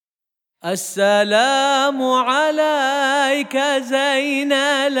السلام عليك زين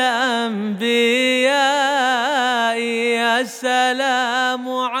الأنبياء السلام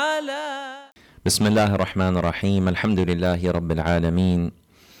عليك. بسم الله الرحمن الرحيم. الحمد لله رب العالمين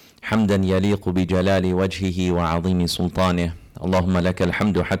حمدا يليق بجلال وجهه وعظيم سلطانه. اللهم لك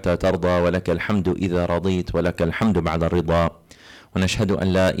الحمد حتى ترضى، ولك الحمد إذا رضيت، ولك الحمد بعد الرضا. ونشهد أن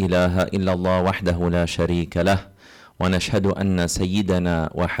لا إله إلا الله وحده لا شريك له، ونشهد أن سيدنا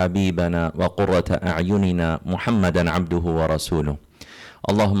وحبيبنا وقرة أعيننا محمدا عبده ورسوله.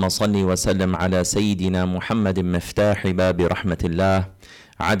 اللهم صل وسلم على سيدنا محمد مفتاح باب رحمة الله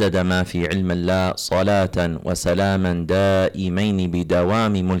عدد ما في علم الله، صلاة وسلاما دائمين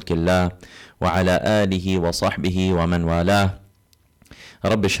بدوام ملك الله، وعلى آله وصحبه ومن والاه.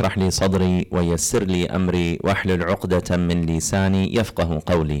 رب اشرح لي صدري ويسر لي أمري واحلل عقدة من لساني يفقه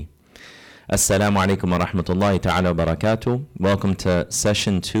قولي. Assalamu alaikum wa rahmatullahi ta'ala wa barakatuh. Welcome to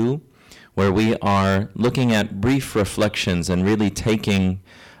session 2, where we are looking at brief reflections and really taking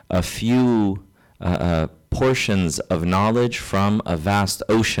a few portions of knowledge from a vast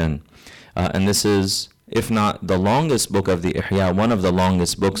ocean. And this is, if not the longest book of the Ihya, one of the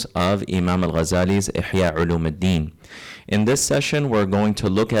longest books of Imam al-Ghazali's Ihya Ulum ad-Din. In this session, we're going to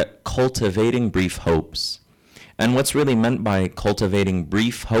look at cultivating brief hopes. And what's really meant by cultivating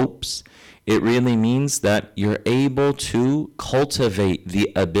brief hopes, it really means that you're able to cultivate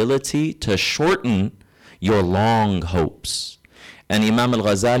the ability to shorten your long hopes. And Imam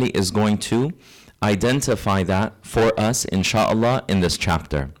al-Ghazali is going to identify that for us, inshallah, in this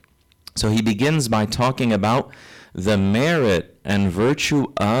chapter. So he begins by talking about the merit and virtue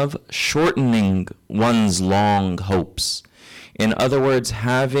of shortening one's long hopes. In other words,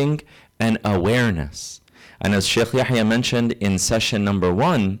 having an awareness. And as Sheikh Yahya mentioned in session number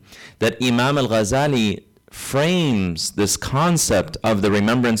 1, that Imam al-Ghazali frames this concept of the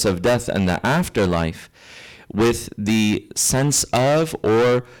remembrance of death and the afterlife with the sense of,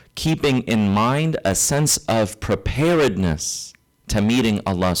 or keeping in mind, a sense of preparedness to meeting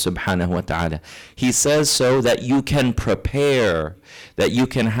Allah subhanahu wa ta'ala. He says so that you can prepare, that you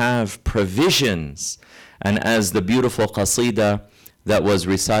can have provisions. And as the beautiful qasida that was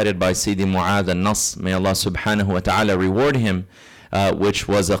recited by Sidi Mu'adh al-Nas, may Allah subhanahu wa ta'ala reward him, which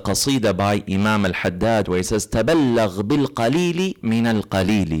was a qasida by Imam al-Haddad, where he says, تَبَلَّغْ بِالْقَلِيلِ مِنَ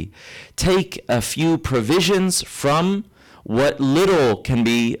الْقَلِيلِ. Take a few provisions from what little can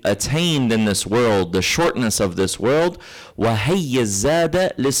be attained in this world, the shortness of this world, وَهَيَّ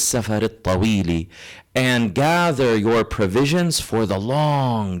الزَّادَ لِلسَّفَرِ الطَّوِيلِ. And gather your provisions for the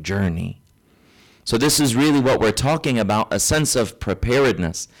long journey. So this is really what we're talking about, a sense of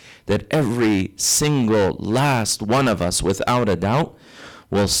preparedness, that every single last one of us, without a doubt,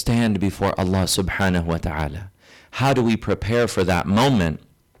 will stand before Allah subhanahu wa ta'ala. How do we prepare for that moment?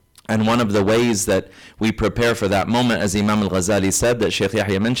 And one of the ways that we prepare for that moment, as Imam al-Ghazali said, that Sheikh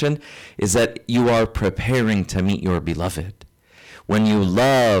Yahya mentioned, is that you are preparing to meet your beloved. When you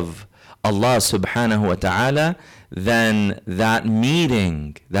love Allah subhanahu wa ta'ala, then that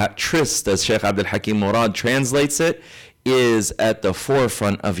meeting, that tryst, as Sheikh Abdul Hakim Murad translates it, is at the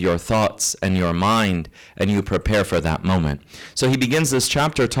forefront of your thoughts and your mind, and you prepare for that moment. So he begins this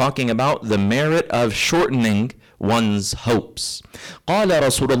chapter talking about the merit of shortening one's hopes. قال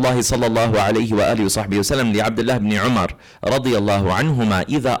رسول الله صلى الله عليه وآله وصحبه وسلم لعبد الله بن عمر رضي الله عنهما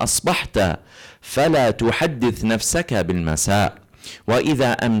إذا أصبحت فلا تحدث نفسك بالمساء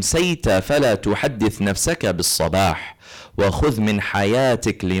وإذا أمسيت فلا تحدث نفسك بالصباح وخذ من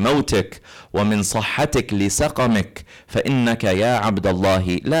حياتك لموتك ومن صحتك لسقمك فإنك يا عبد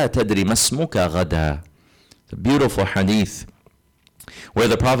الله لا تدري ما اسمك غدا. The beautiful hadith where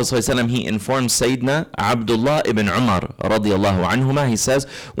the Prophet ﷺ, he informs Sayyidina Abdullah ibn Umar radiyallahu anhuma, he says,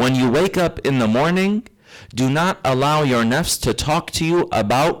 when you wake up in the morning, do not allow your nafs to talk to you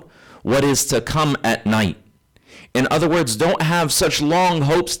about what is to come at night. In other words, don't have such long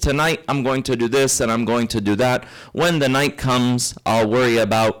hopes. Tonight I'm going to do this and I'm going to do that. When the night comes, I'll worry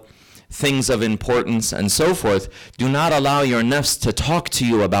about things of importance and so forth. Do not allow your nafs to talk to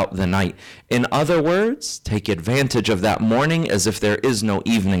you about the night. In other words, take advantage of that morning as if there is no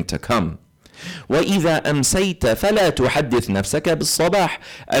evening to come. وَإِذَا أَمْسَيْتَ فَلَا تُحَدِّثْ نَفْسَكَ بِالصَّبَاحِ.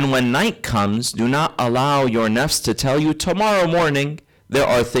 And when night comes, do not allow your nafs to tell you tomorrow morning there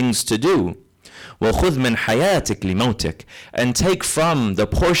are things to do. وَخُذْ مِنْ حَيَاتِكْ لِمَوْتِكْ. And take from the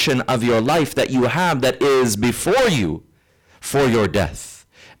portion of your life that you have that is before you for your death,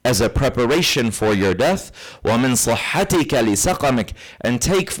 as a preparation for your death. وَمِنْ صَحَّتِكَ لِسَقَمِكَ. And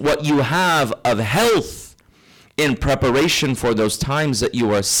take what you have of health in preparation for those times that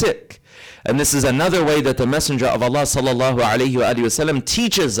you are sick. And this is another way that the Messenger of Allah sallallahu alayhi wa sallam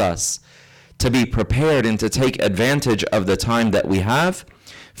teaches us to be prepared and to take advantage of the time that we have.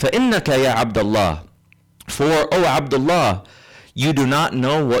 فَإِنَّكَ يَا عَبْدَ اللَّهِ For, O Abdullah, you do not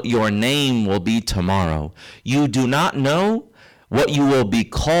know what your name will be tomorrow. You do not know what you will be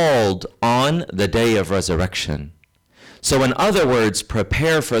called on the day of resurrection. So in other words,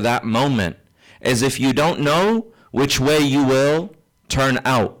 prepare for that moment, as if you don't know which way you will turn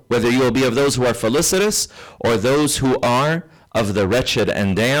out, whether you will be of those who are felicitous or those who are of the wretched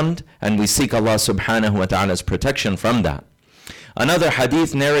and damned, and we seek Allah subhanahu wa ta'ala's protection from that. Another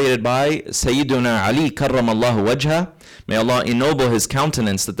hadith narrated by Sayyiduna Ali karramallahu wajha, may Allah ennoble his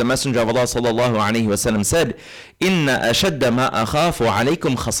countenance, that the Messenger of Allah sallallahu alayhi wa sallam said, Inna ashadda ma akhafu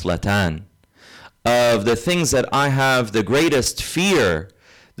alaykum khaslatan. Of the things that I have the greatest fear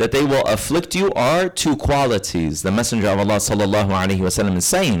that they will afflict you are two qualities. The Messenger of Allah sallallahu alayhi wa sallam is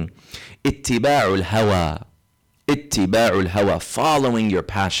saying, Ittiba'ul hawa. Ittiba'ul hawa, following your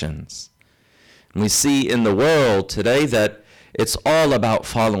passions. And we see in the world today that it's all about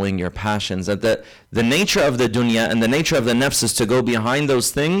following your passions, that the nature of the dunya and the nature of the nafs is to go behind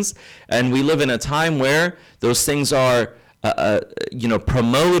those things, and we live in a time where those things are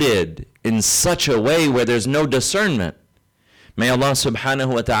promoted in such a way where there's no discernment. May Allah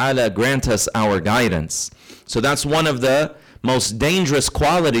subhanahu wa ta'ala grant us our guidance. So that's one of the most dangerous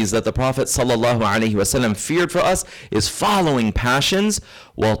qualities that the Prophet sallallahu alaihi wasallam feared for us, is following passions,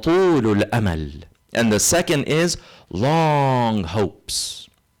 وَطُولُ الْأَمَلِ. And the second is long hopes.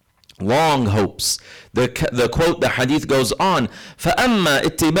 Long hopes. The quote, the hadith goes on, فَأَمَّا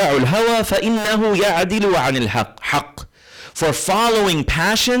اتِّبَاعُ الْهَوَى فَإِنَّهُ يَعْدِلُ عَنِ الْحَقِّ. For following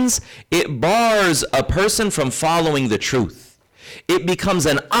passions, it bars a person from following the truth. It becomes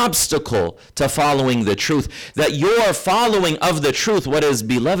an obstacle to following the truth. That your following of the truth, what is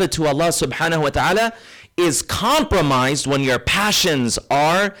beloved to Allah subhanahu wa ta'ala, is compromised when your passions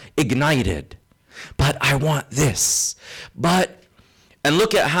are ignited. But I want this. And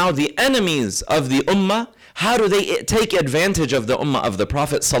look at how the enemies of the ummah, how do they take advantage of the ummah of the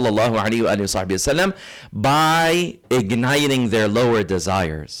Prophet sallallahu alaihi wasallam? By igniting their lower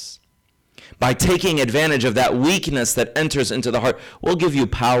desires. By taking advantage of that weakness that enters into the heart. We'll give you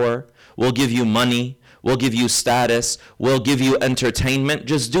power, we'll give you money, we'll give you status, we'll give you entertainment.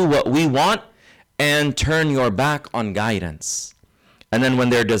 Just do what we want and turn your back on guidance. And then when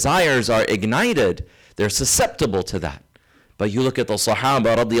their desires are ignited, they're susceptible to that. But you look at the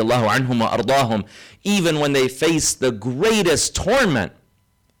Sahaba radiyallahu anhum wa ardahum, even when they faced the greatest torment,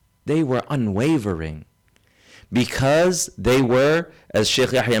 they were unwavering. Because they were, as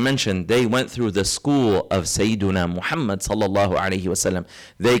Shaykh Yahya mentioned, they went through the school of Sayyiduna Muhammad sallallahu alayhi wasallam.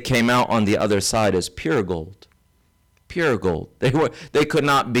 They came out on the other side as pure gold. Pure gold. They could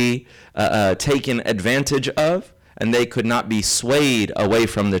not be taken advantage of, and they could not be swayed away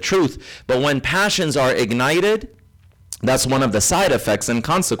from the truth. But when passions are ignited, that's one of the side effects and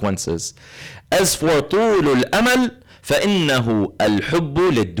consequences. As for طول الأمل فإنه الحب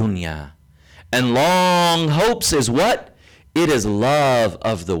للدنيا. And long hopes is what? It is love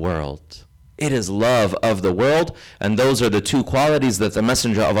of the world. It is love of the world. And those are the two qualities that the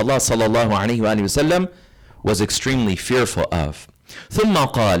Messenger of Allah sallallahu alayhi wa sallam was extremely fearful of. ثم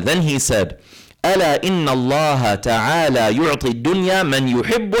قال, then he said, ألا إن الله تعالى يعطي الدنيا من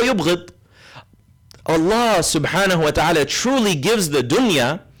يحب ويبغض. Allah subhanahu wa ta'ala truly gives the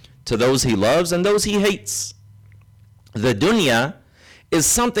dunya to those he loves and those he hates. The dunya is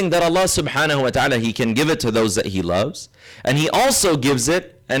something that Allah subhanahu wa ta'ala, he can give it to those that he loves, and he also gives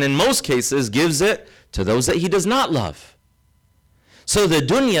it, and in most cases gives it to those that he does not love. So the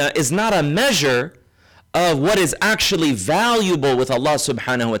dunya is not a measure of what is actually valuable with Allah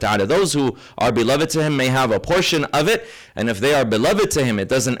subhanahu wa ta'ala. Those who are beloved to him may have a portion of it, and if they are beloved to him, it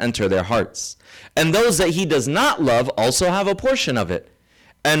doesn't enter their hearts. And those that he does not love also have a portion of it.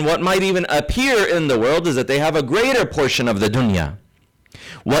 And what might even appear in the world is that they have a greater portion of the dunya.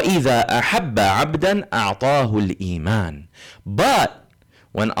 وَإِذَا أَحَبَّ عَبْدًا أَعْطَاهُ الْإِيمَانِ. But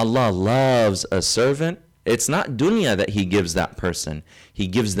when Allah loves a servant, it's not dunya that he gives that person. He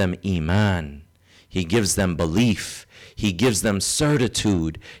gives them iman. He gives them belief. He gives them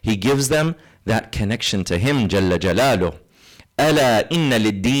certitude. He gives them that connection to him, Jalla Jalaluh. أَلَا إِنَّ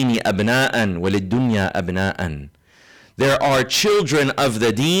لِلدِّينِ أَبْنَاءً وَلِلدُّنْيَا أَبْنَاءً. There are children of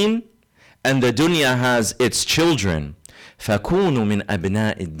the deen, and the dunya has its children. فَكُونُوا مِنْ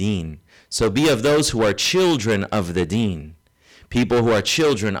أَبْنَاءِ الدِّينِ. So be of those who are children of the deen. People who are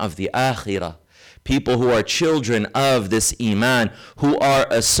children of the akhirah. People who are children of this iman, who are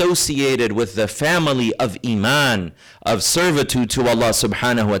associated with the family of iman, of servitude to Allah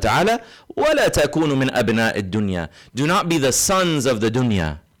subhanahu wa ta'ala. وَلَا تَكُونُوا مِنْ أَبْنَاءِ الدُّنْيَا. Do not be the sons of the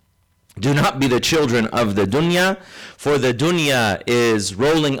dunya. Do not be the children of the dunya, for the dunya is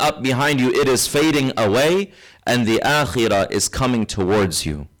rolling up behind you, it is fading away, and the akhirah is coming towards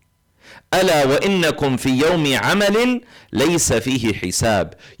you. ألا وإنكم في يوم عمل ليس فيه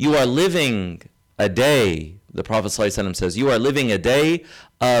حساب. You are living a day, the Prophet ﷺ says, you are living a day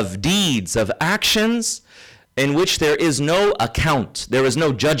of deeds, of actions in which there is no account, there is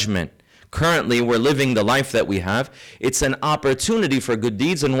no judgment. Currently, we're living the life that we have. It's an opportunity for good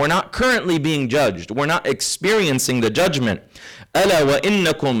deeds, and we're not currently being judged. We're not experiencing the judgment. أَلَا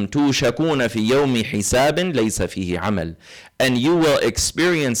وَإِنَّكُمْ تُوشَكُونَ فِي يَوْمِ حِسَابٍ لَيْسَ فِيهِ عَمَلٍ. And you will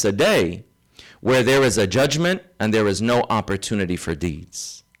experience a day where there is a judgment and there is no opportunity for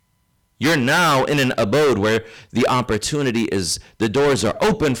deeds. You're now in an abode where the opportunity is, the doors are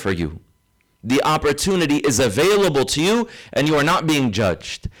open for you. The opportunity is available to you, and you are not being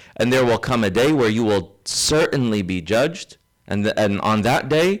judged. And there will come a day where you will certainly be judged, and on that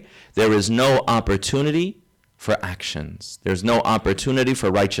day, there is no opportunity for actions. There's no opportunity for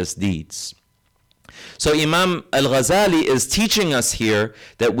righteous deeds. So Imam Al-Ghazali is teaching us here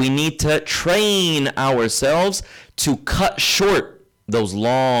that we need to train ourselves to cut short those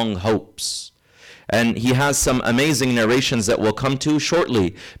long hopes. And he has some amazing narrations that we'll come to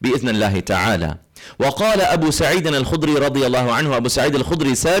shortly, بإذن الله تعالى. وقال أبو سعيد الخدري رضي الله عنه, Abu Sa'id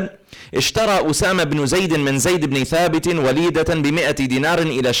al-Khudri said, اشترى أسامة بن زيد من زيد بن ثابت وليدة ب100 دينار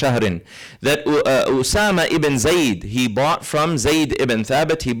إلى شهر. That Usama ibn Zayd, he bought from Zayd ibn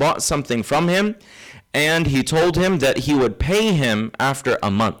Thabit, he bought something from him, and he told him that he would pay him after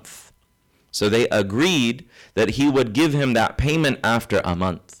a month. So they agreed that he would give him that payment after a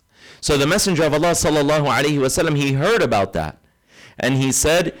month. So the Messenger of Allah sallallahu alaihi wasallam, he heard about that, and he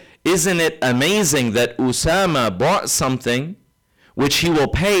said, isn't it amazing that Usama bought something which he will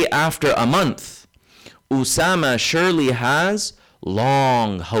pay after a month? Usama surely has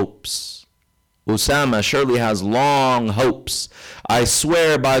long hopes. Usama surely has long hopes. I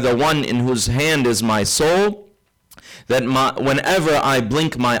swear by the one in whose hand is my soul, that whenever I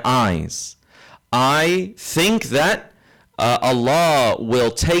blink my eyes, I think that Allah will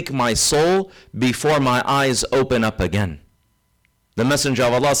take my soul before my eyes open up again. The Messenger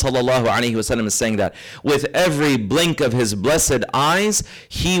of Allah sallallahu alaihi wasallam is saying that with every blink of his blessed eyes,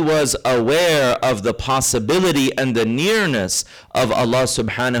 he was aware of the possibility and the nearness of Allah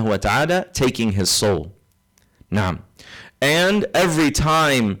subhanahu wa ta'ala taking his soul. Now, and every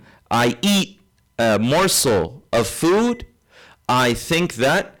time I eat a morsel of food, I think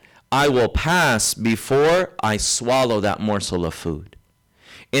that I will pass before I swallow that morsel of food.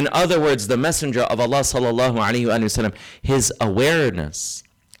 In other words, the Messenger of Allah sallallahu alaihi wasallam, his awareness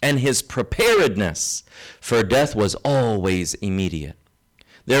and his preparedness for death was always immediate.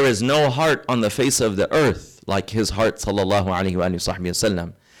 There is no heart on the face of the earth like his heart sallallahu alaihi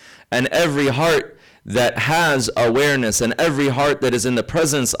wasallam. And every heart that has awareness and every heart that is in the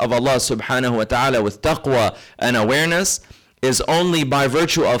presence of Allah subhanahu wa ta'ala with taqwa and awareness is only by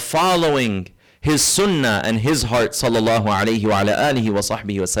virtue of following his sunnah and his heart sallallahu alayhi wa ala alihi wa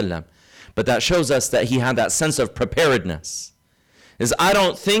sahbihi wa sallam. But that shows us that he had that sense of preparedness. Is I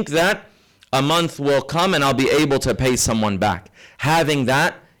don't think that a month will come and I'll be able to pay someone back. Having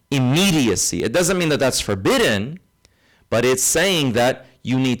that immediacy. It doesn't mean that that's forbidden, but it's saying that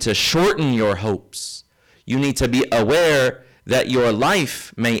you need to shorten your hopes. You need to be aware that your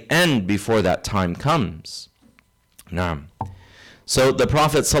life may end before that time comes. Naam. So the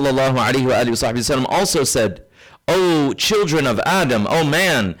Prophet sallallahu alaihi wasallam also said, O children of Adam, O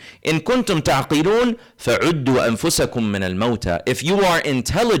man, in kuntum ta'qilun fa'uddu anfusakum min al-mawta. If you are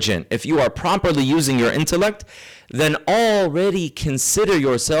intelligent, if you are properly using your intellect, then already consider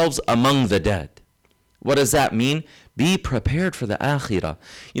yourselves among the dead. What does that mean? Be prepared for the akhirah.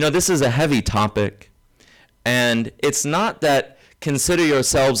 You know, this is a heavy topic, and it's not that consider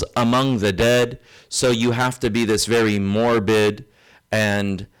yourselves among the dead, so you have to be this very morbid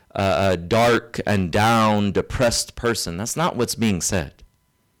and dark and down, depressed person. That's not what's being said.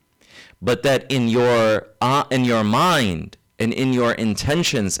 But that in your mind and in your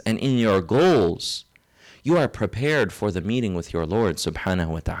intentions and in your goals, you are prepared for the meeting with your Lord subhanahu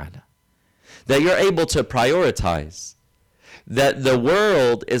wa ta'ala. That you're able to prioritize. That the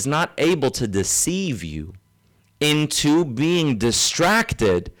world is not able to deceive you into being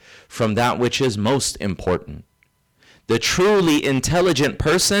distracted from that which is most important. The truly intelligent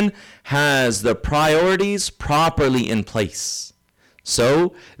person has the priorities properly in place.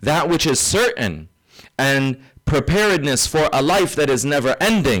 So that which is certain and preparedness for a life that is never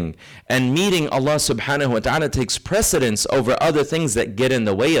ending and meeting Allah subhanahu wa ta'ala takes precedence over other things that get in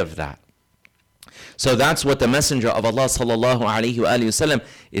the way of that. So that's what the Messenger of Allah sallallahu alaihi wasallam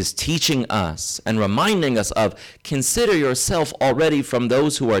is teaching us and reminding us of. Consider yourself already from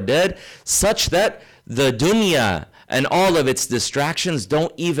those who are dead, such that the dunya and all of its distractions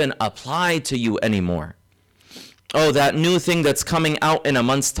don't even apply to you anymore. Oh, that new thing that's coming out in a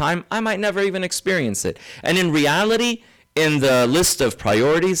month's time, I might never even experience it. And in reality, in the list of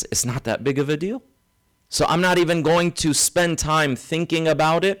priorities, it's not that big of a deal. So I'm not even going to spend time thinking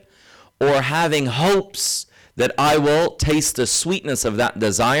about it or having hopes that I will taste the sweetness of that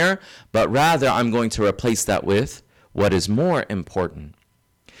desire, but rather I'm going to replace that with what is more important.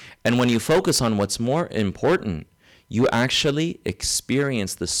 And when you focus on what's more important, you actually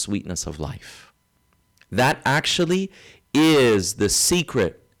experience the sweetness of life. That actually is the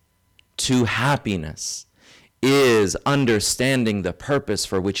secret to happiness, is understanding the purpose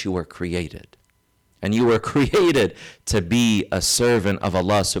for which you were created. And you were created to be a servant of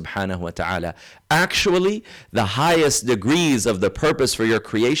Allah subhanahu wa ta'ala. Actually, the highest degrees of the purpose for your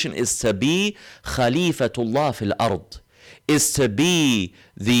creation is to be Khalifatullah fil ard, is to be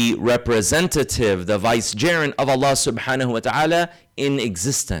the representative, the vicegerent of Allah subhanahu wa ta'ala in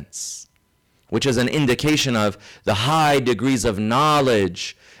existence, which is an indication of the high degrees of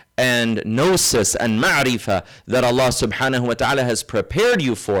knowledge and gnosis and ma'rifah that Allah subhanahu wa ta'ala has prepared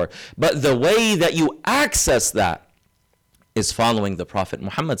you for. But the way that you access that is following the Prophet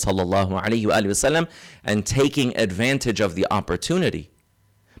Muhammad sallallahu alayhi wa sallam and taking advantage of the opportunity.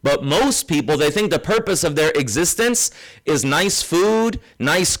 But most people, they think the purpose of their existence is nice food,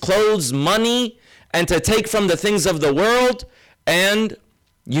 nice clothes, money, and to take from the things of the world, and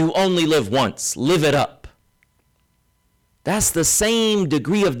you only live once. Live it up. That's the same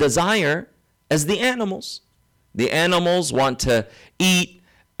degree of desire as the animals. The animals want to eat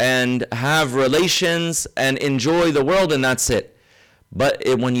and have relations and enjoy the world, and that's it. But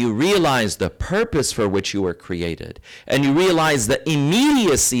when you realize the purpose for which you were created, and you realize the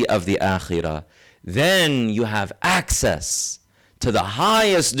immediacy of the akhirah, then you have access to the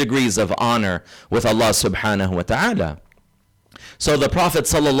highest degrees of honor with Allah subhanahu wa ta'ala. So the Prophet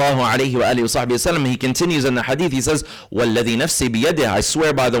sallallahu alaihi wa sallam, he continues in the hadith, he says, وَالَّذِي نَفْسِي بِيَدِهِ, I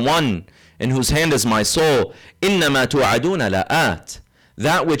swear by the one in whose hand is my soul, إِنَّمَا تُوعَدُونَ لَآتٍ,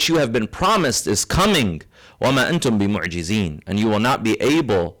 that which you have been promised is coming, وَمَا أَنْتُمْ بِمُعْجِزِينَ, and you will not be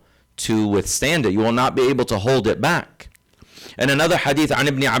able to withstand it, you will not be able to hold it back. And another hadith عن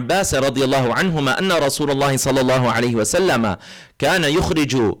ابن عباس رضي الله عنهما أن رسول الله صلى الله عليه وسلم كان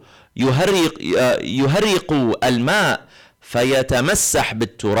يهرق الماء فَيَتَمَسَّحْ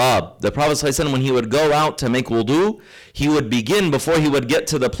بِالتُّرَابِ. The Prophet ﷺ, when he would go out to make wudu, he would begin, before he would get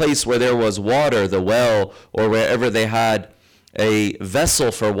to the place where there was water, the well, or wherever they had a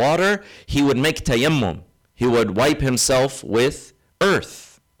vessel for water, he would make tayammum. He would wipe himself with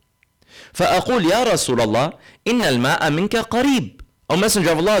earth. فَأَقُولْ يَا رَسُولَ اللَّهِ إِنَّ الْمَاءَ مِنْكَ قَرِيبٌ. O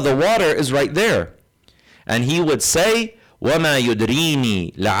Messenger of Allah, the water is right there. And he would say, وَمَا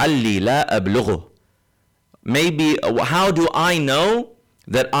يُدْرِينِي لَعَلِّي لَا أَبْلُغُهُ. Maybe, how do I know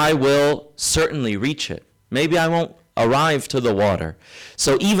that I will certainly reach it? Maybe I won't arrive to the water.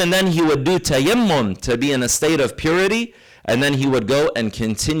 So even then he would do tayammum to be in a state of purity, and then he would go and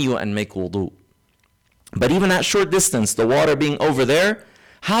continue and make wudu. But even at short distance, the water being over there,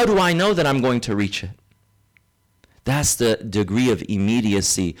 how do I know that I'm going to reach it? That's the degree of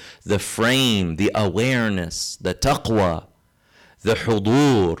immediacy, the frame, the awareness, the taqwa, the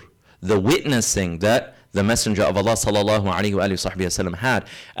hudur, the witnessing that the Messenger of Allah sallallahu alaihi wasallam had.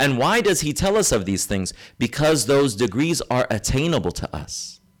 And why does he tell us of these things? Because those degrees are attainable to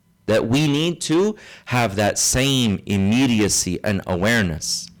us. That we need to have that same immediacy and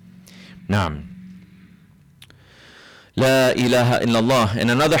awareness. Naam. La ilaha illallah. In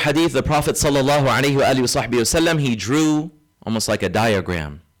another hadith, the Prophet sallallahu alaihi wasallam, he drew almost like a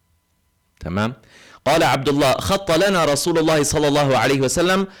diagram. Tamam. قال عبد الله خط لنا رسول الله صلى الله عليه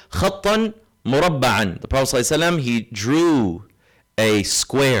وسلم خطا مربعا. The Prophet ﷺ, he drew a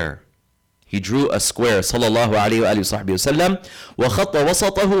square. He drew a square. صلى الله عليه وآله وسلم. وخط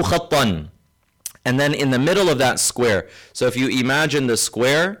وسطه خطا. And then in the middle of that square, so if you imagine the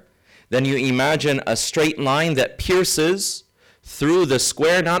square, then you imagine a straight line that pierces through the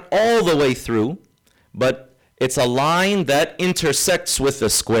square, not all the way through, but it's a line that intersects with the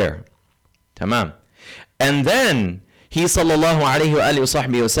square. Tamam. And then he sallallahu alayhi wa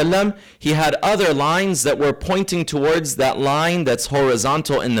sallam, he had other lines that were pointing towards that line that's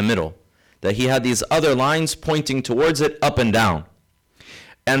horizontal in the middle. That he had these other lines pointing towards it up and down.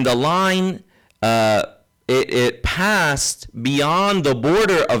 And the line, it passed beyond the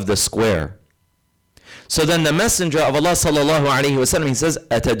border of the square. So then the Messenger of Allah sallallahu alayhi wa sallam, he says,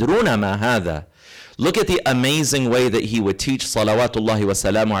 أَتَدْرُونَ مَا هَذَا? Look at the amazing way that he would teach salawatullahi wa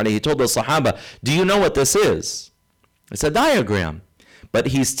salamu alayhi. He told the Sahaba, do you know what this is? It's a diagram. But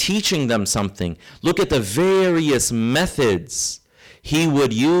he's teaching them something. Look at the various methods he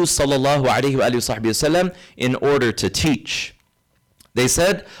would use sallallahu alayhi wa sallam in order to teach. They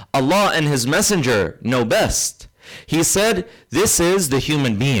said, Allah and His Messenger know best. He said, this is the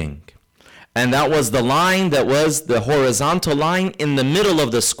human being. And that was the line that was the horizontal line in the middle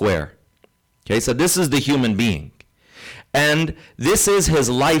of the square. Okay, so this is the human being. And this is his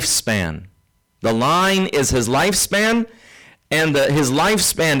lifespan. The line is his lifespan, and his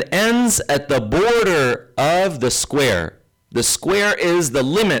lifespan ends at the border of the square. The square is the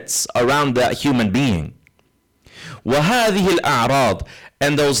limits around that human being. وَهَذِهِ الْأَعْرَاض,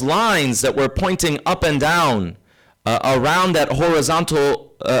 and those lines that were pointing up and down around that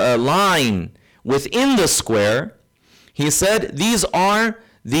horizontal line within the square, he said, these are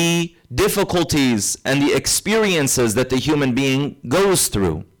the difficulties and the experiences that the human being goes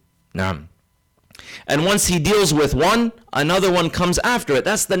through. Naam. And once he deals with one, another one comes after it.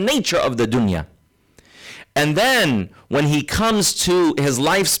 That's the nature of the dunya. And then when he comes to, his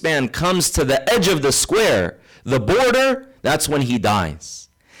lifespan comes to the edge of the square, the border, that's when he dies.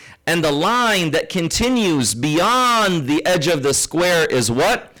 And the line that continues beyond the edge of the square is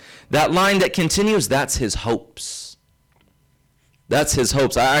what? That line that continues, that's his hopes. That's his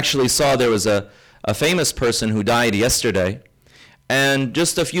hopes. I actually saw there was a famous person who died yesterday. And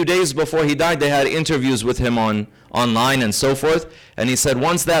just a few days before he died, they had interviews with him online and so forth. And he said,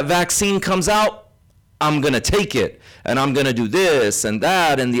 once that vaccine comes out, I'm going to take it. And I'm going to do this and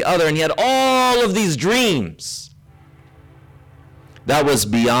that and the other. And he had all of these dreams. That was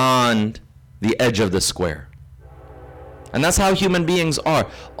beyond the edge of the square. And that's how human beings are.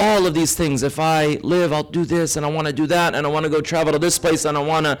 All of these things, if I live, I'll do this, and I want to do that, and I want to go travel to this place, and I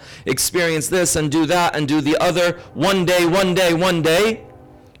want to experience this, and do that, and do the other. One day,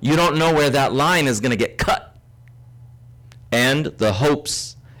 you don't know where that line is going to get cut. And the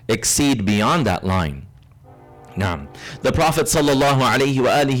hopes exceed beyond that line. Naam. The Prophet sallallahu alayhi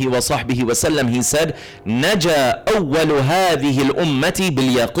wa alihi wa sahbihi wa sallam, he said, "Naja awwalu hadhihi al-ummati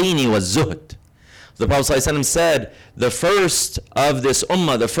bil-yaqini waz-zuhd." The Prophet ﷺ said, the first of this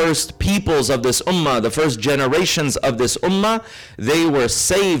ummah, the first peoples of this ummah, the first generations of this ummah, they were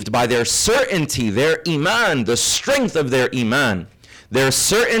saved by their certainty, their iman, the strength of their iman, their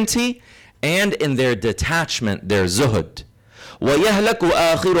certainty, and in their detachment, their zuhud. وَيَهْلَكُ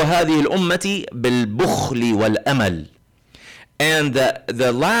آخِرُ هَذِهِ الْأُمَّةِ بِالْبُخْلِ وَالْأَمَلِ. And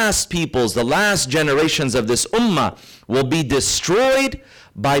the last peoples, the last generations of this ummah will be destroyed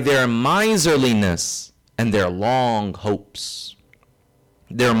by their miserliness and their long hopes.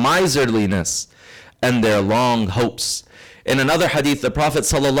 Their miserliness and their long hopes. In another hadith, the Prophet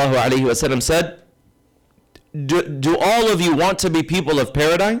ﷺ said, do all of you want to be people of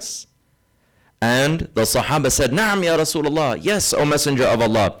paradise? And the Sahaba said, Na'am ya Rasulullah, yes, O Messenger of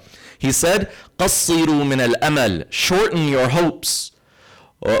Allah. He said, قَصِّرُوا مِنَ الْأَمَلِ, shorten your hopes.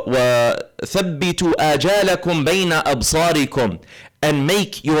 وَثَبِّتُوا آجَالَكُمْ بَيْنَ أَبْصَارِكُمْ, and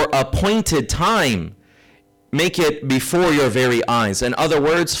make your appointed time, make it before your very eyes. In other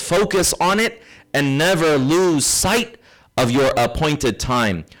words, focus on it and never lose sight of your appointed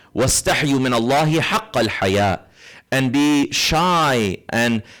time. وَاسْتَحْيُوا مِنَ اللَّهِ حَقَّ الْحَيَاءِ, and be shy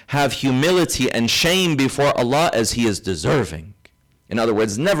and have humility and shame before Allah as He is deserving. In other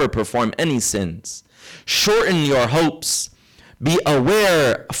words, never perform any sins. Shorten your hopes. Be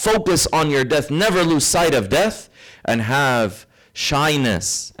aware, focus on your death, never lose sight of death, and have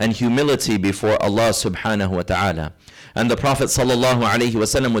shyness and humility before Allah subhanahu wa ta'ala. And the Prophet sallallahu alayhi wa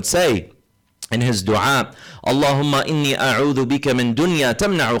sallam would say in his dua, Allahumma inni a'udhu bika min dunya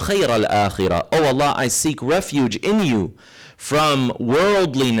tamna'u khayra al-akhirah. Oh Allah, I seek refuge in you from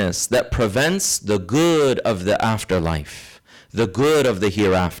worldliness that prevents the good of the afterlife, the good of the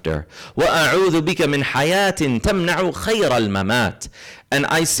hereafter. وَأَعُوذُ بِكَ مِنْ حَيَاةٍ تَمْنَعُ خَيْرَ الْمَمَاتِ. And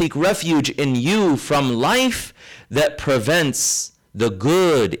I seek refuge in you from life that prevents the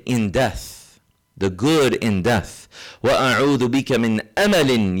good in death. The good in death. وَأَعُوذُ بِكَ مِنْ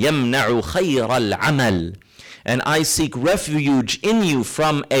أَمَلٍ يَمْنَعُ خَيْرَ الْعَمَلِ. And I seek refuge in you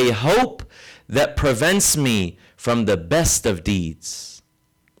from a hope that prevents me from the best of deeds.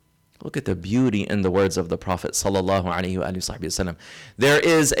 Look at the beauty in the words of the Prophet sallallahu alaihi wasallam. There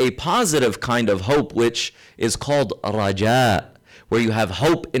is a positive kind of hope which is called raja, where you have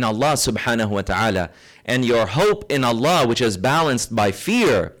hope in Allah subhanahu wa ta'ala. And your hope in Allah, which is balanced by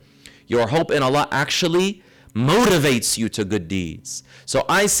fear, your hope in Allah actually motivates you to good deeds. So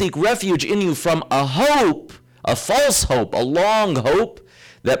I seek refuge in you from a hope, a false hope, a long hope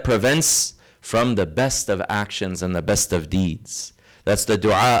that prevents from the best of actions and the best of deeds. That's the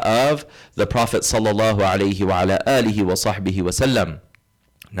dua of the Prophet sallallahu alayhi wa ala alihi wa sahbihi wa sallam.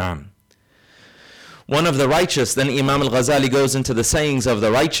 Naam. One of the righteous, then Imam al-Ghazali goes into the sayings of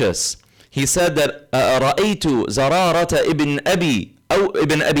the righteous. He said that رَأَيْتُ زَرَارَةَ ibn Abi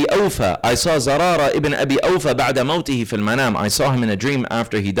Awfa. I saw Zarara ibn Abi Awfa بعد موته في المنام. I saw him in a dream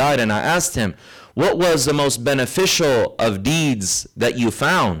after he died, and I asked him, what was the most beneficial of deeds that you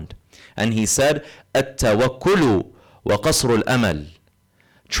found? And he said, التوكل وقصر الأمل.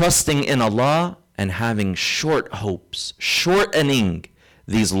 Trusting in Allah and having short hopes, shortening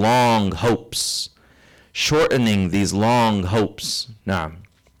these long hopes. Shortening these long hopes. Naam.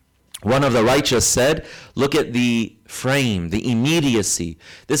 One of the righteous said, look at the frame, the immediacy.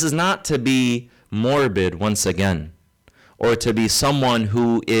 This is not to be morbid once again, or to be someone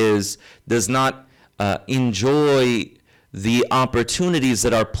who does not enjoy the opportunities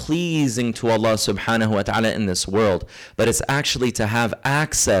that are pleasing to Allah subhanahu wa ta'ala in this world, but it's actually to have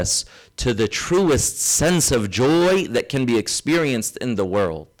access to the truest sense of joy that can be experienced in the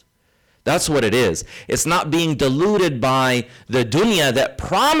world. That's what it is. It's not being deluded by the dunya that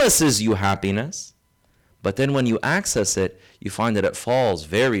promises you happiness, but then when you access it, you find that it falls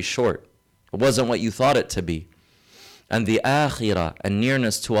very short. It wasn't what you thought it to be. And the akhirah and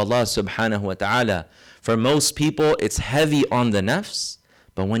nearness to Allah subhanahu wa ta'ala, for most people, it's heavy on the nafs,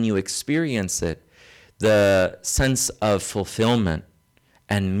 but when you experience it, the sense of fulfillment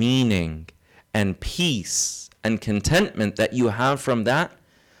and meaning and peace and contentment that you have from that,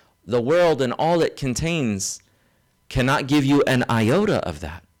 the world and all it contains cannot give you an iota of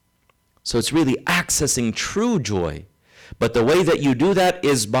that. So it's really accessing true joy. But the way that you do that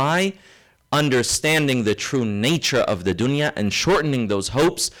is by understanding the true nature of the dunya and shortening those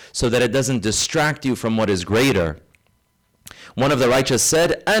hopes so that it doesn't distract you from what is greater. One of the righteous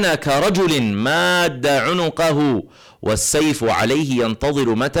said, أَنَا كَرَجُلٍ مَادَّ عُنُقَهُ وَالسَّيْفُ عَلَيْهِ يَنْتَظِرُ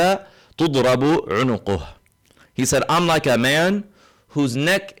مَتَى تُضْرَبُ عُنُقُهُ. He said, I'm like a man whose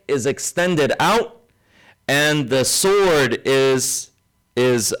neck is extended out and the sword is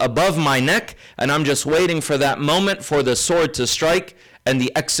above my neck, and I'm just waiting for that moment for the sword to strike and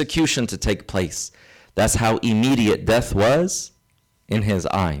the execution to take place. That's how immediate death was in his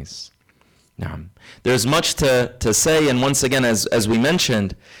eyes. Now, there's much to say, and once again, as we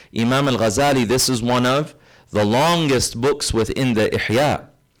mentioned, Imam al-Ghazali, this is one of the longest books within the Ihya,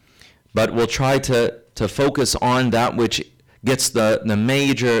 but we'll try to focus on that which gets the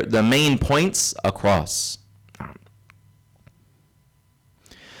main points across.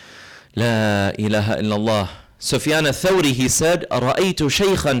 La ilaha illallah. Sufyan al-Thawri, he said, رَأَيْتُ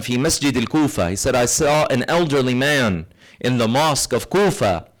شَيْخًا فِي مَسْجِدِ الْكُوفَةِ. He said, I saw an elderly man in the mosque of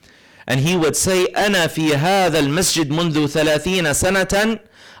Kufa, and he would say, أَنَا فِي هَذَا الْمَسْجِدْ مُنْذُ 30 سَنَةً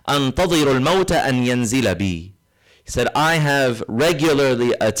أَنْتَظِرُ الْمَوْتَ أَنْ يَنْزِلَ بِي. He said, I have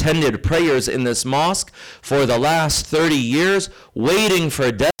regularly attended prayers in this mosque for the last 30 years, waiting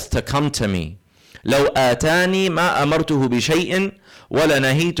for death to come to me. لو آتاني ما أمرته بشيء ولا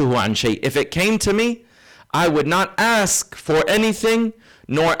نهيته عن شيء. If it came to me, I would not ask for anything,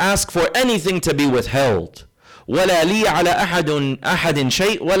 nor ask for anything to be withheld. ولا لي على أحد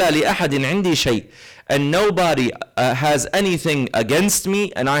شيء ولا لأحد عندي شيء. And nobody has anything against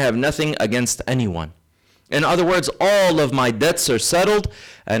me, and I have nothing against anyone. In other words, all of my debts are settled,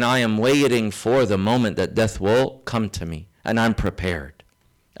 and I am waiting for the moment that death will come to me, and I'm prepared.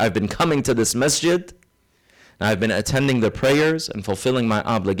 I've been coming to this masjid, and I've been attending the prayers and fulfilling my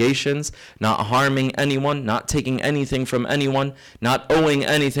obligations, not harming anyone, not taking anything from anyone, not owing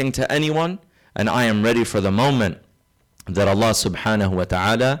anything to anyone, and I am ready for the moment that Allah subhanahu wa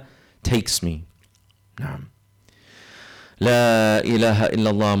ta'ala takes me. Naam. لا إله إلا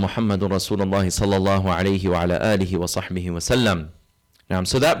الله محمد رسول الله صلى الله عليه وعلى آله وصحبه وسلم. Now,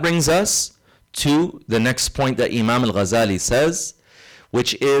 so that brings us to the next point that Imam al-Ghazali says,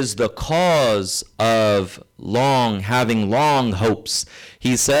 which is the cause of having long hopes.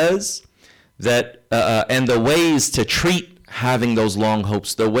 He says that, and the ways to treat having those long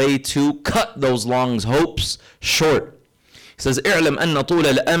hopes, the way to cut those long hopes short. He says, اعلم أن طول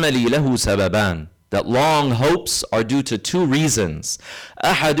الأمل له سببان. That long hopes are due to two reasons.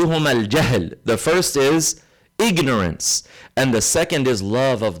 أحدهما الجهل. The first is ignorance, and the second is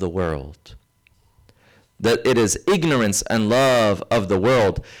love of the world. That it is ignorance and love of the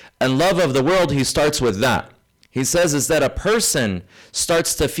world. And love of the world, he starts with that. He says is that a person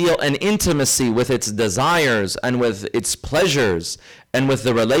starts to feel an intimacy with its desires and with its pleasures and with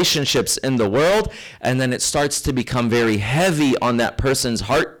the relationships in the world, and then it starts to become very heavy on that person's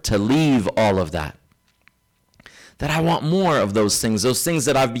heart to leave all of that. that I want more of those things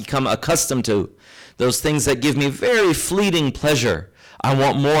that I've become accustomed to, those things that give me very fleeting pleasure. I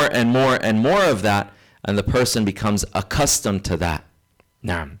want more and more and more of that, and the person becomes accustomed to that.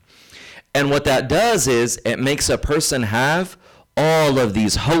 Now, and what that does is it makes a person have all of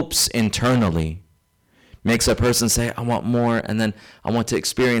these hopes internally. Makes a person say, I want more, and then I want to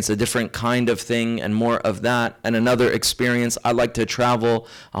experience a different kind of thing and more of that, and another experience. I like to travel.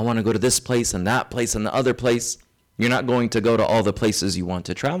 I want to go to this place and that place and the other place. You're not going to go to all the places you want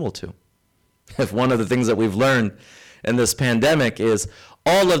to travel to. If one of the things that we've learned in this pandemic is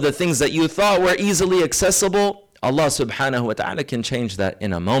all of the things that you thought were easily accessible, Allah subhanahu wa ta'ala can change that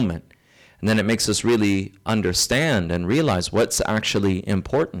in a moment. And then it makes us really understand and realize what's actually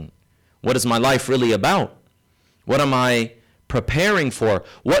important. What is my life really about? What am I preparing for?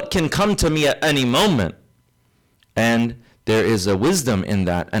 What can come to me at any moment? And there is a wisdom in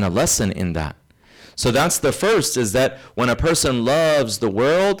that and a lesson in that. So that's the first, is that when a person loves the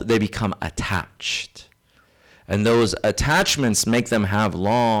world, they become attached. And those attachments make them have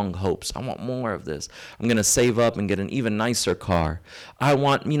long hopes. I want more of this. I'm going to save up and get an even nicer car. I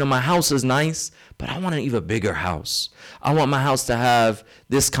want, my house is nice, but I want an even bigger house. I want my house to have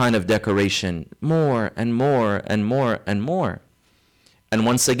this kind of decoration. More and more and more and more. And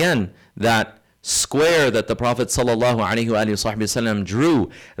once again, that square that the Prophet ﷺ drew,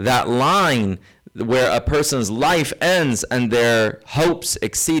 that line where a person's life ends and their hopes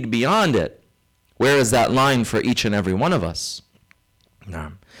exceed beyond it, where is that line for each and every one of us?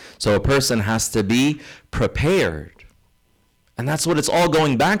 So a person has to be prepared. And that's what it's all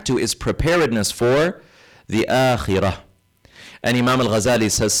going back to, is preparedness for the akhirah. And Imam al-Ghazali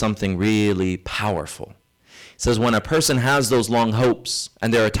says something really powerful. He says when a person has those long hopes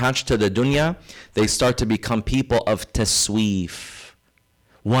and they're attached to the dunya, they start to become people of tasweef.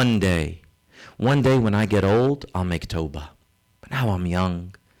 One day when I get old, I'll make tawbah. But now I'm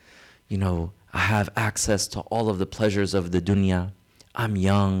young. I have access to all of the pleasures of the dunya. I'm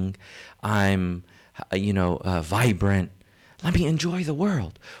young. I'm, vibrant. Let me enjoy the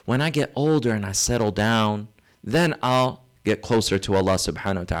world. When I get older and I settle down, then I'll get closer to Allah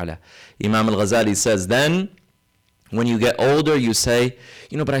subhanahu wa ta'ala. Imam al-Ghazali says, then when you get older, you say,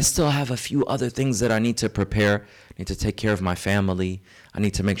 but I still have a few other things that I need to prepare. I need to take care of my family. I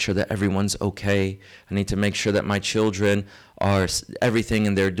need to make sure that everyone's okay. I need to make sure that my children are, everything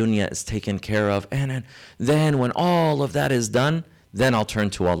in their dunya is taken care of. And then when all of that is done, then I'll turn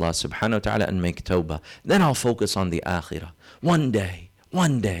to Allah subhanahu wa ta'ala and make tawbah. Then I'll focus on the akhirah. One day.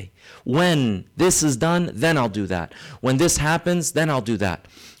 When this is done, then I'll do that. When this happens, then I'll do that.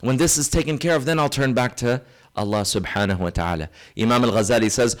 When this is taken care of, then I'll turn back to Allah subhanahu wa ta'ala. Imam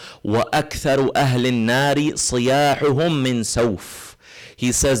al-Ghazali says, وَأَكْثَرُ أَهْلِ النَّارِ صِيَاحُهُمْ مِنْ سَوْفٍ.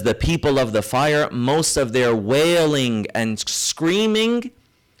 He says the people of the fire, most of their wailing and screaming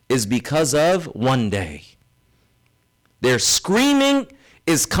is because of one day. Their screaming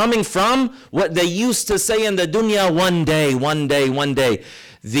is coming from what they used to say in the dunya, one day.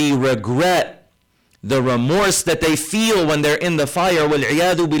 The regret, the remorse that they feel when they're in the fire,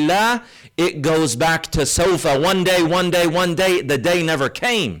 وَالْعِيَاذُ بِاللَّهِ, it goes back to Sofa. One day, the day never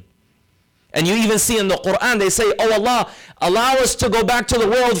came. And you even see in the Quran, they say, oh Allah, allow us to go back to the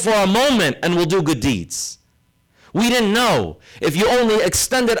world for a moment and we'll do good deeds. We didn't know. If you only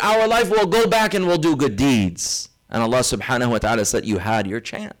extended our life, we'll go back and we'll do good deeds. And Allah subhanahu wa ta'ala said, you had your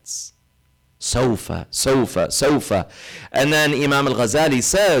chance. Sofa. And then Imam al-Ghazali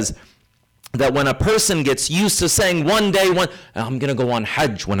says that when a person gets used to saying I'm going to go on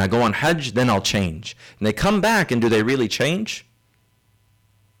Hajj. When I go on Hajj, then I'll change. And they come back, and do they really change?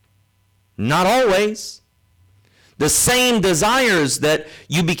 Not always. The same desires that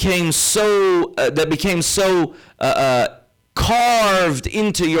you became so carved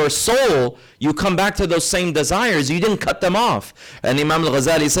into your soul, you come back to those same desires. You didn't cut them off. And Imam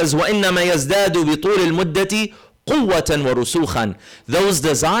al-Ghazali says, وَإِنَّمَا يَزْدَادُ بِطُولِ الْمُدَّةِ قُوَّةً وَرُسُوخًا. Those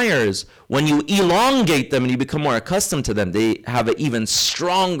desires, when you elongate them and you become more accustomed to them, they have an even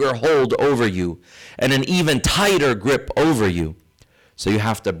stronger hold over you and an even tighter grip over you. So you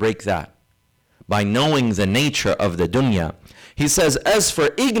have to break that by knowing the nature of the dunya. He says, as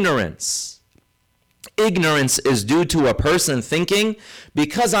for ignorance is due to a person thinking,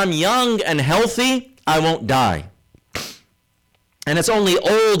 because I'm young and healthy, I won't die. And it's only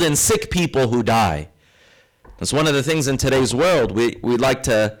old and sick people who die. That's one of the things in today's world. We like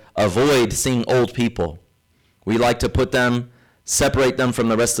to avoid seeing old people. We like to separate them from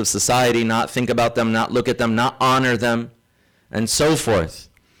the rest of society, not think about them, not look at them, not honor them, and so forth.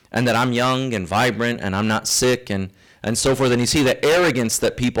 And that I'm young and vibrant and I'm not sick and and so forth. And you see the arrogance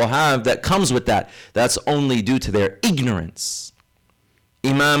that people have that comes with that. That's only due to their ignorance.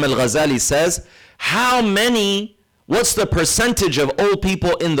 Imam al-Ghazali says, what's the percentage of old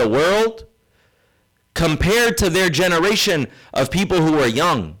people in the world compared to their generation of people who are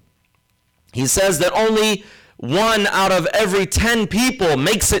young? He says that only 1 out of every 10 people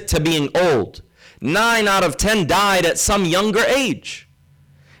makes it to being old. 9 out of 10 died at some younger age.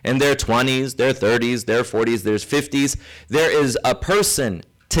 In their 20s, their 30s, their 40s, their 50s. There is a person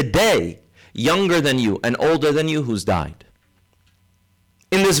today younger than you and older than you who's died.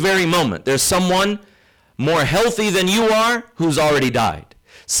 In this very moment, there's someone more healthy than you are who's already died.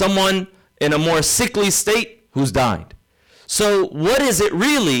 Someone in a more sickly state who's died. So what is it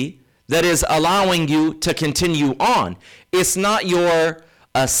really that is allowing you to continue on? It's not your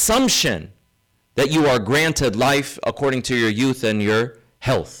assumption that you are granted life according to your youth and your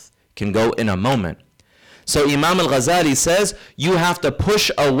health. Can go in a moment. So Imam al-Ghazali says you have to push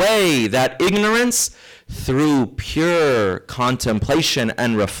away that ignorance through pure contemplation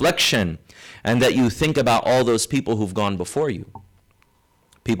and reflection, and that you think about all those people who've gone before you.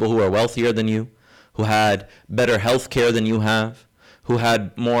 People who are wealthier than you, who had better health care than you have, who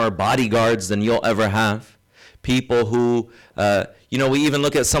had more bodyguards than you'll ever have. People who, we even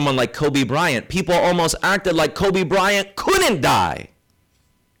look at someone like Kobe Bryant. People almost acted like Kobe Bryant couldn't die.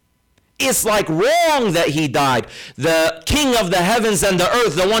 It's like wrong that he died. The king of the heavens and the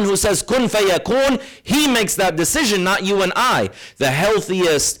earth, the one who says kun fayakun, he makes that decision, not you and I. The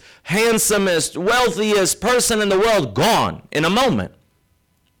healthiest, handsomest, wealthiest person in the world, gone in a moment.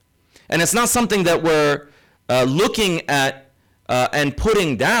 And it's not something that we're looking at and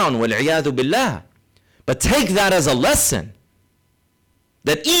putting down, wal-'iyadhu billah. But take that as a lesson.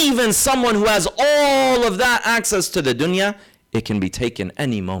 That even someone who has all of that access to the dunya, it can be taken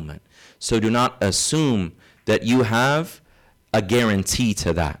any moment. So do not assume that you have a guarantee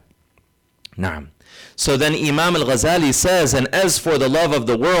to that. Naam. So then Imam al-Ghazali says, and as for the love of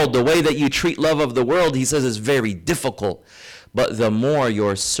the world, the way that you treat love of the world, he says, is very difficult. But the more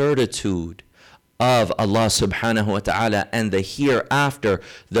your certitude of Allah subhanahu wa ta'ala and the hereafter,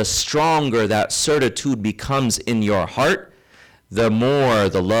 the stronger that certitude becomes in your heart, the more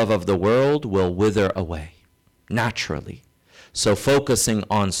the love of the world will wither away, naturally. So focusing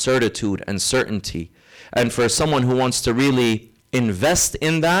on certitude and certainty. And for someone who wants to really invest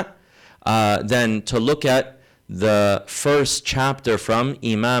in that, then to look at the first chapter from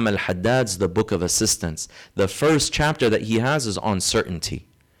Imam al-Haddad's The Book of Assistance. The first chapter that he has is on certainty.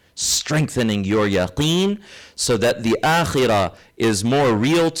 Strengthening your yaqeen so that the akhirah is more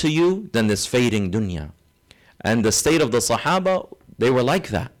real to you than this fading dunya. And the state of the Sahaba, they were like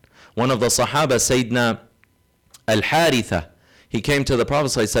that. One of the Sahaba, Sayyidina al-Haritha, he came to the Prophet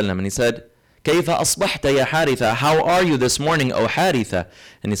ﷺ and he said, كيف أصبحت يا حارثة? How are you this morning, O Haritha?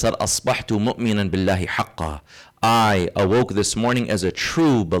 And he said, أصبحت مؤمنا بالله حقا. I awoke this morning as a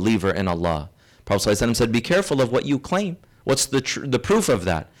true believer in Allah. Prophet ﷺ said, be careful of what you claim. What's the proof of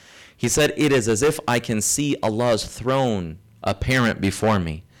that? He said, it is as if I can see Allah's throne apparent before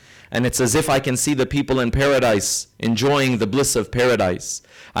me. And it's as if I can see the people in paradise enjoying the bliss of paradise.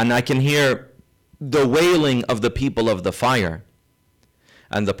 And I can hear the wailing of the people of the fire.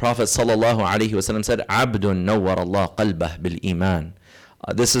 And the Prophet ﷺ said, Abdun nawwar Allah qalbah bil iman.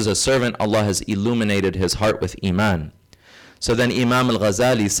 This is a servant, Allah has illuminated his heart with iman. So then Imam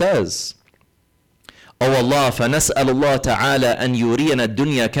al-Ghazali says, O Allah, فنسأل الله تعالى أن يرينا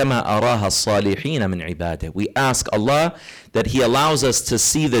الدنيا كما أراها الصالحين من عباده. We ask Allah that He allows us to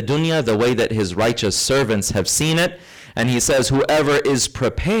see the dunya the way that His righteous servants have seen it. And He says, whoever is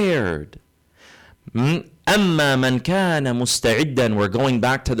prepared, أما من كان مستعدا, we're going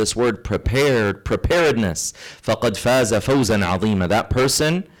back to this word prepared, preparedness. فقد فاز فوزا عظيما. That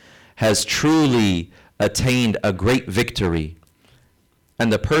person has truly attained a great victory.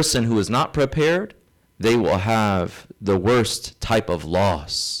 And the person who is not prepared, they will have the worst type of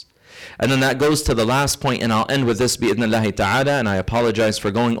loss. And then that goes to the last point, and I'll end with this bi'idhnillahi ta'ala, and I apologize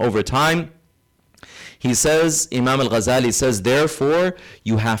for going over time. He says, Imam al-Ghazali says, therefore,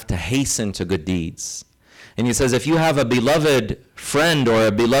 you have to hasten to good deeds. And he says, if you have a beloved friend or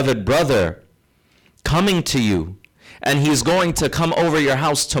a beloved brother coming to you, and he's going to come over your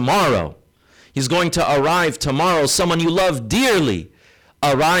house tomorrow, he's going to arrive tomorrow, someone you love dearly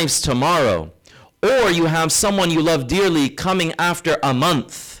arrives tomorrow, or you have someone you love dearly coming after a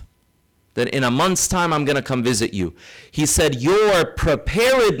month, that in a month's time I'm going to come visit you. He said, your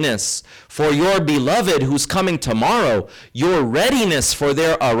preparedness for your beloved who's coming tomorrow, your readiness for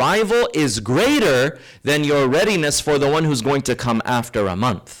their arrival is greater than your readiness for the one who's going to come after a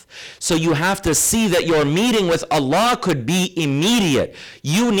month. So you have to see that your meeting with Allah could be immediate.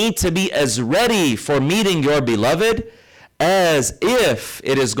 You need to be as ready for meeting your beloved as if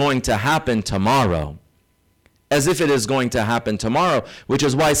it is going to happen tomorrow. As if it is going to happen tomorrow, which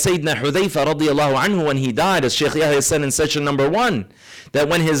is why Sayyidina Hudhayfa radiallahu anhu, when he died, as Shaykh Yahya said in session number 1, that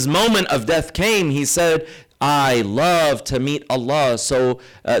when his moment of death came, he said, I love to meet Allah, so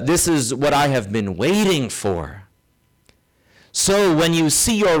this is what I have been waiting for. So when you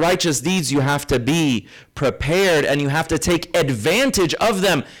see your righteous deeds, you have to be prepared and you have to take advantage of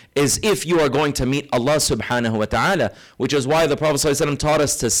them as if you are going to meet Allah subhanahu wa ta'ala, which is why the Prophet ﷺ taught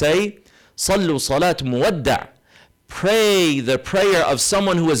us to say, Sallu salat muwadda'. Pray the prayer of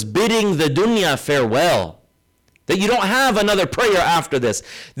someone who is bidding the dunya farewell. That you don't have another prayer after this.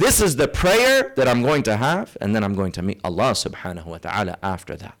 This is the prayer that I'm going to have, and then I'm going to meet Allah subhanahu wa ta'ala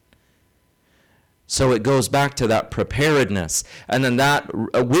after that. So it goes back to that preparedness, and then that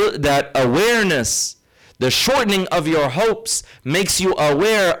awareness, the shortening of your hopes makes you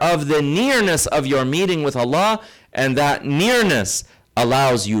aware of the nearness of your meeting with Allah, and that nearness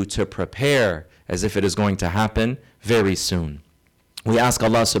allows you to prepare as if it is going to happen very soon. We ask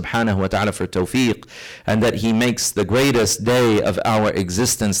Allah subhanahu wa ta'ala for tawfiq, and that He makes the greatest day of our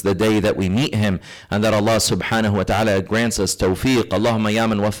existence the day that we meet Him, and that Allah subhanahu wa ta'ala grants us tawfiq. Allahumma ya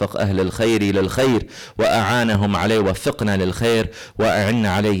man waffaq ahl al-khayri lil-khayr wa a'anahum alayhi waffiqna lil-khayr wa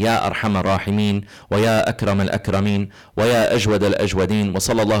a'inna alayhi ya arham ar-rahimin wa ya akram al-akramin wa ya ajwad al-ajwadin wa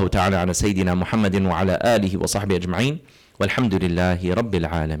sallallahu ta'ala ala sayyidina Muhammadin wa ala alihi wa sahbihi ajma'in walhamdulillahi rabbil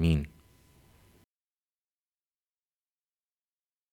alamin.